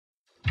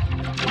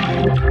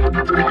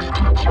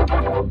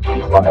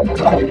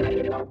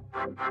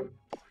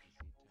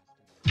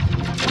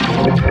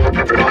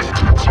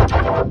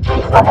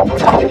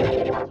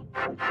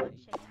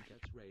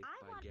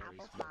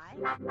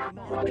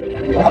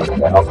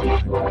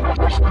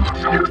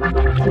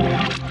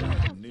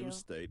New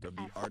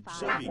state-of-the-art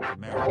Chevy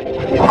Camaro.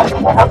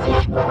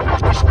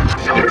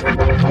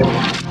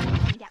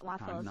 Get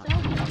waffles.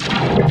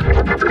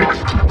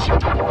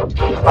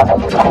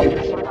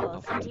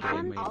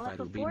 All up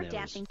before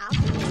dashing out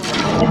the door.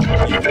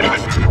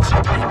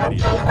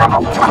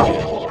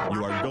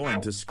 You are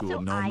going to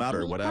school no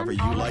matter whatever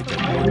you like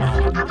it or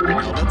not.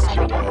 Now let's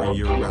do our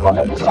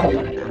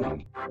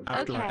year-round.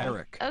 After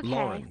Eric, Okay.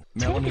 Lauren,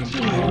 Melanie, It's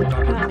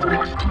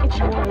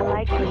Dr. more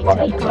likely to be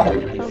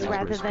waffles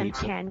rather than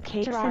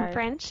pancakes and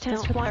French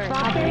toast with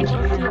strawberries.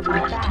 We'll see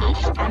about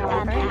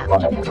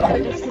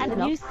that. This is a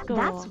new school.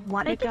 That's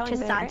what I give to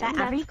Santa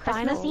every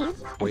Christmas Eve.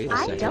 Wait a I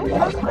second. don't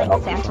look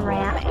like Santa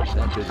Rami.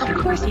 That just Of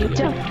course you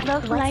don't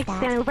look like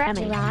Santa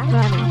Rami.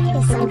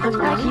 You look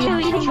like you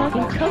eating milk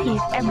and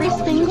cookies every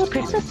single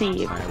Christmas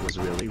Eve. I was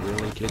really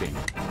kidding.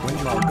 When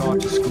you all go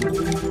to school,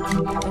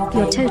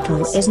 Your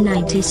total is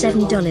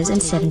 $97.77.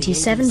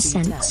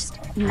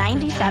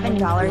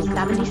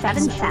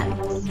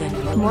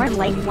 $97.77. More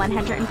like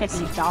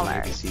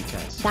 $150. ABC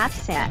test.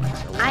 That's it.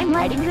 I'm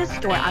lighting this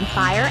store on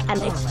fire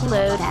and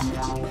explode it.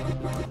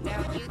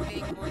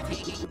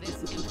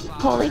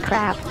 Holy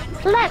crap.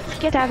 Let's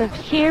get out of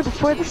here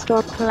before the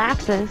store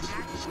collapses.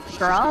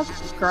 Girls,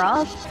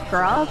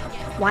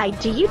 why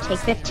do you take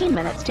 15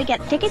 minutes to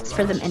get tickets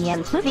for the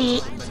Minions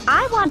movie?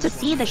 I want to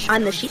see the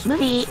On the Sheet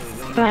movie.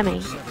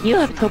 Remy, you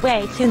have to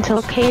wait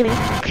until Kaylee,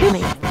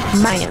 Kumi,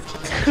 Maya,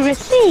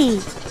 Chrissy,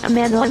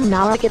 Amanda and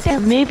Nala get their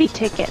movie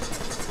tickets.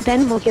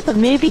 Then we'll get the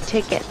movie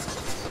tickets.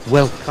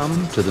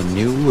 Welcome to the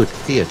New Wood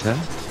Theater.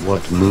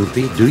 What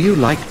movie do you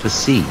like to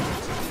see?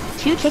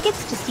 2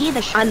 tickets to see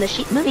the On the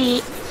Sheet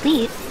movie,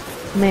 please.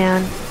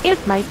 Man, it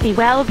might be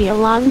a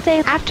long day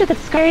after the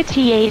Scar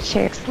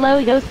THX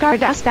logo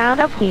scarred us out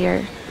of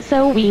here.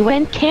 So we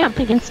went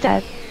camping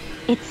instead.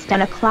 It's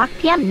 10 o'clock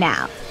p.m.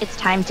 now. It's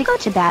time to go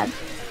to bed.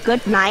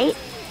 Good night.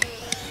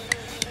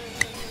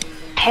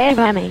 Hey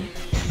Remy,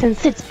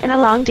 since it's been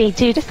a long day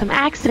due to some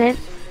accident,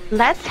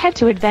 let's head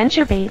to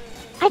Adventure Bay.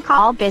 I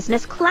call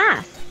business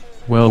class.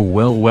 Well,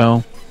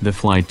 the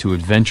flight to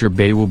Adventure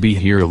Bay will be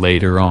here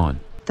later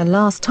on. The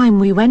last time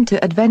we went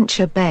to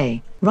Adventure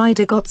Bay,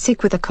 Ryder got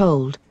sick with a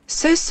cold,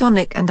 so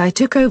Sonic and I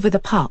took over the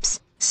pups.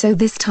 So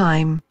this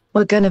time,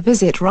 we're gonna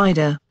visit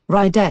Ryder,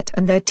 Rydette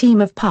and their team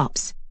of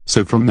pups.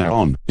 So from now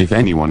on, if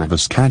anyone of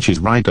us catches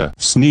Ryder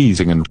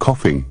sneezing and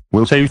coughing,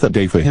 we'll save the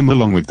day for him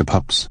along with the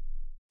pups.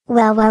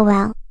 Well,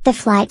 the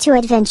flight to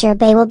Adventure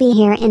Bay will be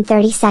here in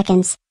 30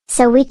 seconds,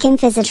 so we can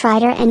visit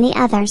Ryder and the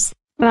others.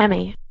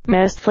 Remy,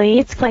 mostly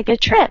it's like a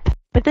trip,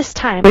 but this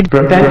time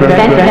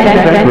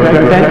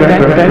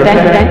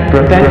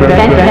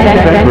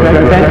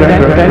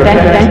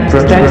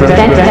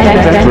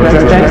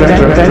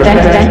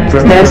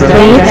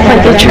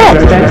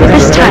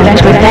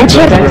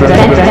Adventure